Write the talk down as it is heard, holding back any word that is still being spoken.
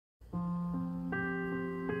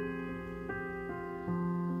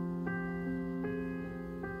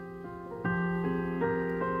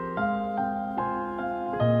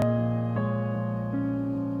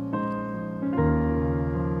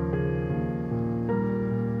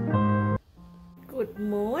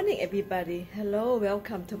Morning everybody. Hello,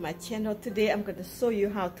 welcome to my channel. Today I'm going to show you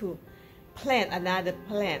how to plant another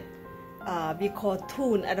plant. We call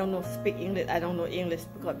tune. I don't know speak English. I don't know English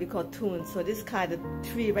because we call tune. So this kind of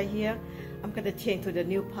tree right here, I'm going to change to the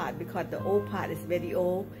new part because the old part is very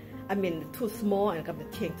old. I mean too small, and I'm going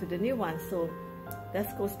to change to the new one. So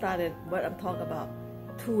let's go start it. What I'm talking about,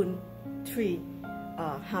 tune tree,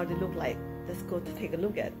 how they look like. Let's go to take a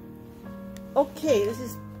look at. Okay,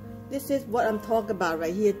 this is what I'm talking about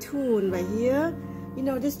right here. Tune right here. You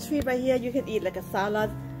know this tree right here, you can eat like a salad.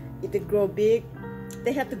 If they grow big,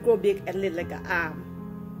 they have to grow big at least like an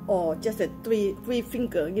arm or just a three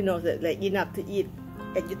finger, you know, like enough to eat.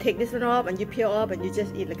 And you take this one off and you peel off and you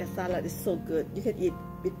just eat like a salad. It's so good. You can eat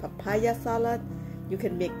with papaya salad. You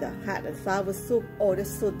can make the hot and sour soup. Oh, that's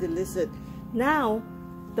so delicious. Now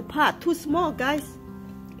the part too small, guys,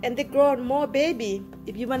 and they grow more baby.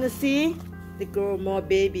 If you want to see, they grow more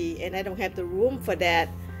baby, and I don't have the room for that.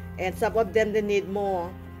 And some of them, they need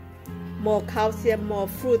more calcium, more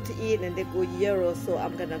fruit to eat, and they go yellow. So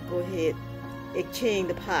I'm gonna go ahead exchange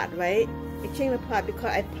the pot, right? Exchange the pot because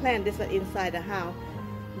I plant this one inside the house.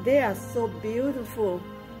 They are so beautiful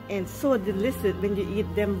and so delicious when you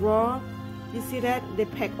eat them raw. You see that? They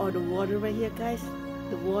pack all the water right here, guys.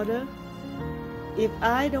 The water. If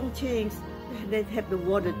I don't change, they have the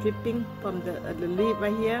water dripping from the leaf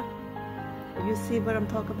right here. You see what I'm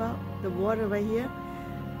talking about? The water right here.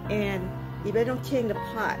 And if I don't change the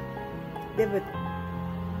pot, they would,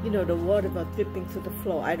 you know, the water will dripping to the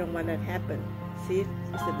floor. I don't want that to happen. See?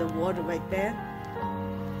 This is the water right there.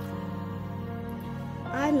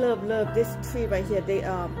 I love this tree right here. They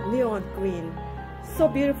are neon green. So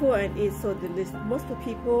beautiful and it's so delicious. Most of the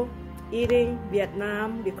people eating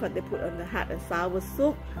Vietnam because they put on the hot and sour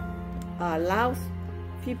soup. Laos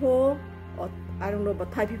people, or I don't know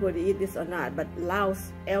about Thai people, they eat this or not, but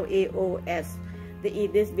Laos, L-A-O-S, they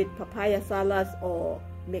eat this with papaya salads or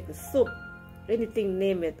make a soup, anything,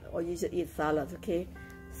 name it, or you just eat salads, okay?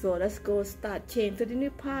 So let's go start change to the new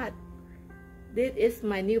pot. This is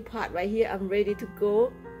my new pot right here. I'm ready to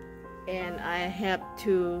go, and I have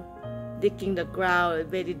to digging the ground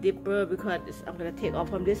very deeper because I'm gonna take off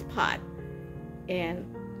from this pot and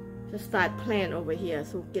just start plant over here,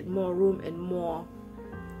 so get more room and more,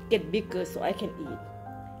 get bigger so I can eat.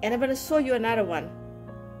 And I'm gonna show you another one.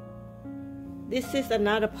 This is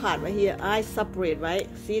another part right here. I separate, right?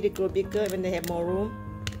 See, they grow bigger when they have more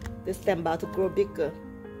room. The stem about to grow bigger,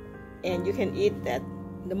 and you can eat that.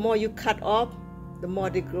 The more you cut off, the more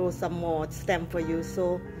they grow some more stem for you.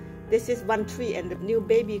 So this is one tree, and the new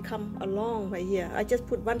baby come along right here. I just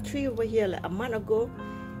put one tree over here like a month ago,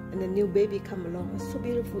 and the new baby come along. It's so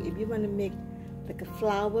beautiful. If you want to make like a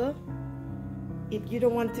flower, if you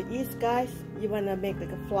don't want to eat, guys, you want to make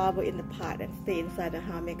like a flower in the pot and stay inside the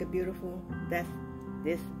house, make it beautiful. That's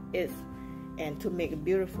this is. And to make a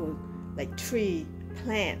beautiful like tree,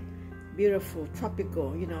 plant, beautiful,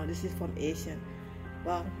 tropical, you know, this is from Asia.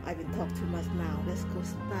 Well, I've been talking too much now. Let's go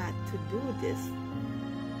start to do this.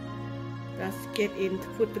 Let's get in to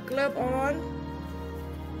put the glove on.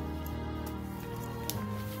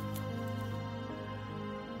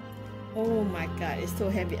 Oh my God, it's so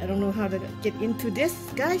heavy. I don't know how to get into this,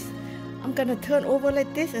 guys. I'm gonna turn over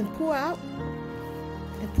like this and pull out.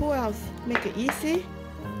 And pull out, make it easy.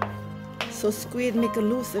 So squeeze, make it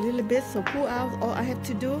loose a little bit. So pull out. All I have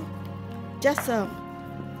to do, just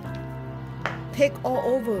take all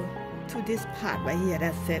over to this part right here.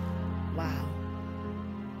 That's it. Wow.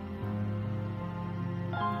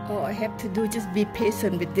 All I have to do, just be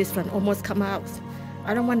patient with this one. Almost come out.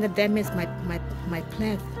 I don't want to damage my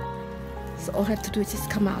plant. So all I have to do is just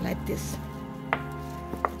come out like this.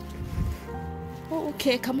 Oh,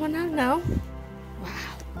 okay, come on out now.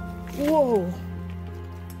 Wow. Whoa.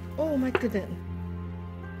 Oh my goodness.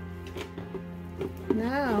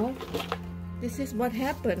 Now, this is what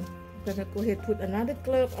happened. I'm gonna go ahead and put another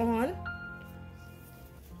glove on.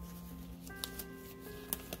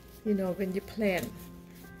 You know, when you plant,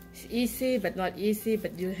 it's easy but not easy,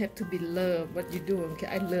 but you have to be love what you do. Okay,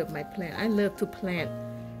 I love my plant. I love to plant.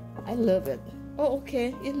 I love it. Oh,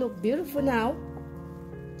 okay. It looks beautiful now.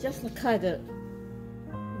 Just kind of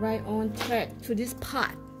right on track to this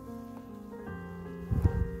pot.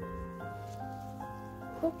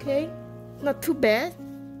 Okay, not too bad.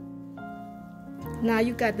 Now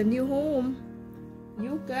you got the new home.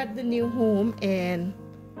 You got the new home and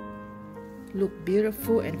look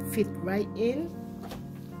beautiful and fit right in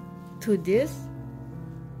to this.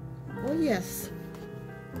 Oh yes,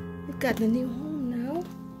 you got the new home now.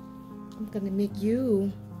 I'm gonna make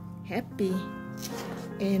you happy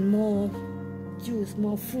and more juice,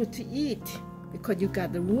 more fruit to eat because you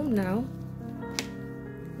got the room now.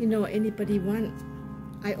 You know, anybody want,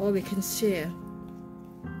 I always can share.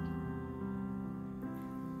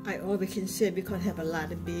 I always can share because I have a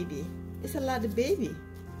lot of baby. It's a lot of baby.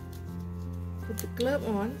 Put the glove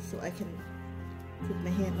on so I can put my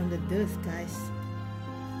hand on the dust, guys.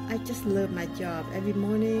 I just love my job. Every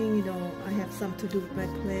morning, you know, I have something to do with my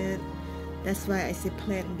plant. That's why I say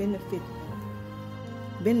plant benefit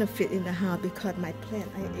in the house, because my plant,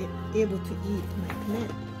 I am able to eat my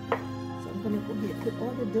plant. So I'm gonna go ahead and put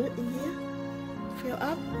all the dirt in here, fill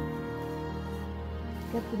up.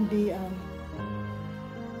 That can be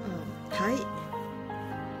tight.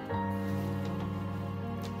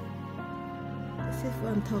 This is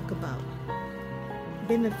what I'm talking about.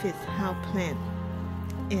 Benefits how plant,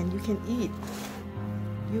 and you can eat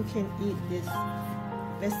this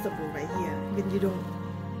vegetable right here when you don't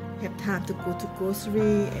have time to go to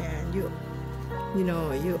grocery, and you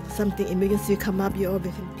something emergency come up, you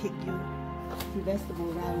always can pick your vegetable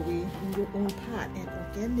right away in your own pot. And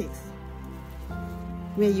organics,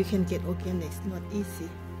 where you can get organics, not easy.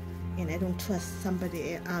 And I don't trust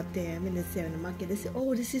somebody out there when they sell in the market. They say,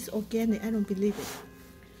 oh, this is organic. I don't believe it.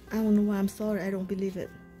 I don't know why. I'm sorry. I don't believe it.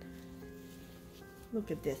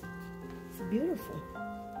 Look at this. It's beautiful.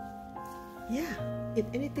 Yeah. If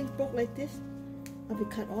anything broke like this, I'll be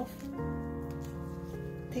cut off.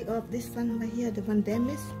 Take off this one right here, the one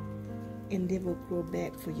damaged, and they will grow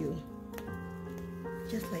back for you.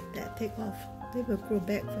 Just like that. Take off. They will grow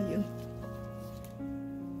back for you.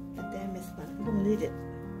 The damaged one. You don't need it.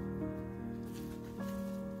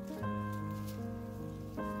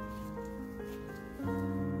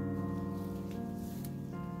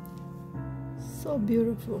 So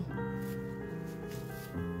beautiful.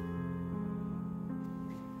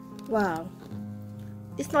 Wow.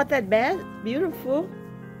 It's not that bad. Beautiful.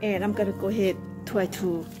 And I'm gonna go ahead try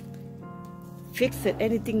to fix it.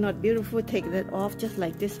 Anything not beautiful, take that off, just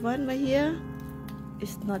like this one right here.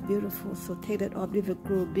 It's not beautiful, so take that off. It will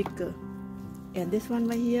grow bigger. And this one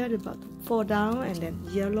right here, it's about to fall down, and then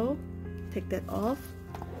yellow. Take that off.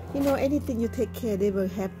 You know, anything you take care, they will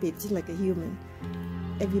happy, just like a human.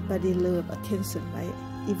 Everybody love attention, right?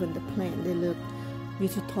 Even the plant, they love you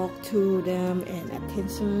to talk to them and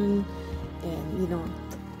attention, and you know,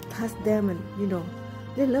 touch them, and you know,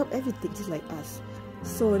 they love everything just like us.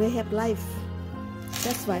 So they have life.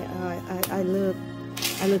 That's why I love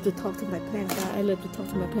to talk to my plant. I love to talk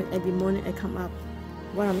to my plant every morning. I come up.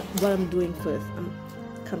 What I'm doing first, I'm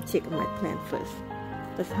come check on my plant first.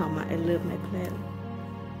 That's how much I love my plant.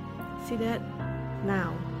 See that?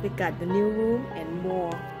 Now they got the new room and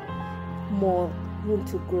more room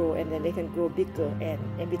to grow, and then they can grow bigger. And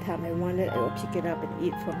every time I want it, I will pick it up and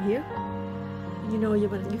eat from here. You know, you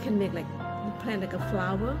can make like, you plant like a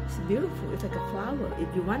flower. It's beautiful. It's like a flower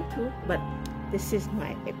if you want to. But this is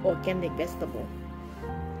my organic vegetable.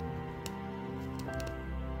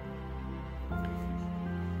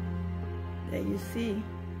 There you see.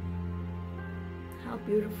 How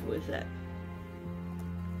beautiful is that?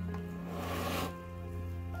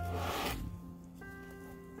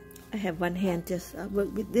 I have one hand just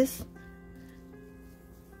work with this.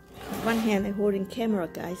 One hand I'm holding camera,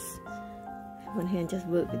 guys. One hand just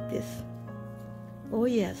work with this. Oh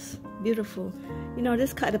yes, beautiful. You know,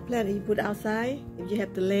 this kind of plant you put outside. If you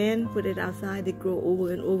have the land, put it outside. They grow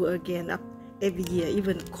over and over again up every year.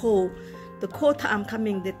 Even cold, the cold time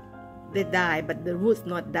coming, they die, but the roots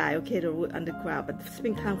not die. Okay, the root underground. But the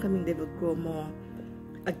springtime coming, they will grow more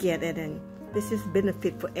again, and then this is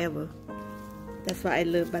benefit forever. That's why I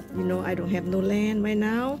love. But you know, I don't have no land right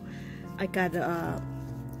now. I got a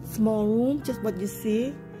small room, just what you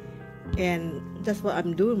see, and that's what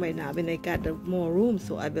I'm doing right now. When I got the more room,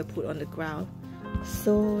 so I will put on the ground.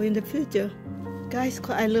 So in the future, guys,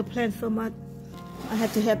 cause I love plants so much, I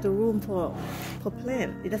have to have the room for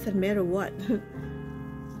plant. It doesn't matter what.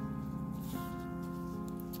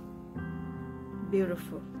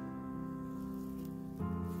 Beautiful.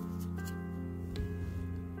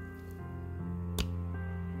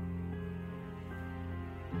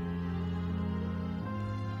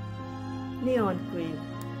 Neon green.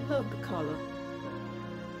 Love the color.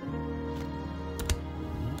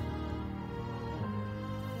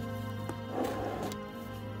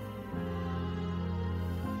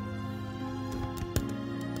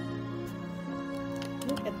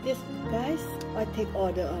 Look at this, guys. I take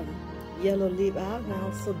all the yellow leaf out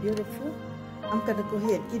now. So beautiful. I'm gonna go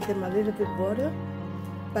ahead and give them a little bit water,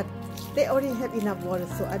 but they already have enough water,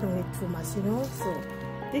 so I don't need too much, you know. So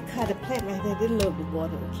they kind of plant right there, they love the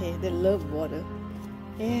water, okay? They love water.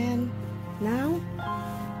 And now,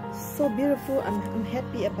 so beautiful. I'm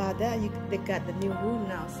happy about that. They got the new room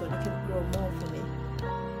now, so they can grow more for me.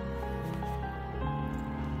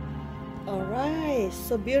 Alright,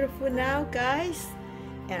 so beautiful now, guys,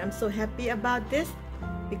 and I'm so happy about this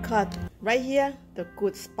because right here the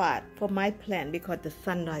good spot for my plant because the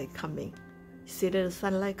sunlight coming. See the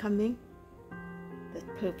sunlight coming? The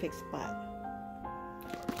perfect spot.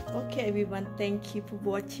 Okay, everyone, thank you for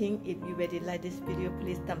watching. If you really like this video,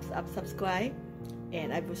 please thumbs up, subscribe,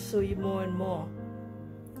 and I will show you more and more.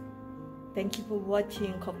 Thank you for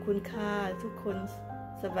watching. ขอบคุณค่ะทุกคน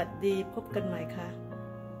สวัสดีพบกันใหม่ค่ะ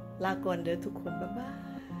ลาก่อนเด้อทุกคนบ๊ายบาย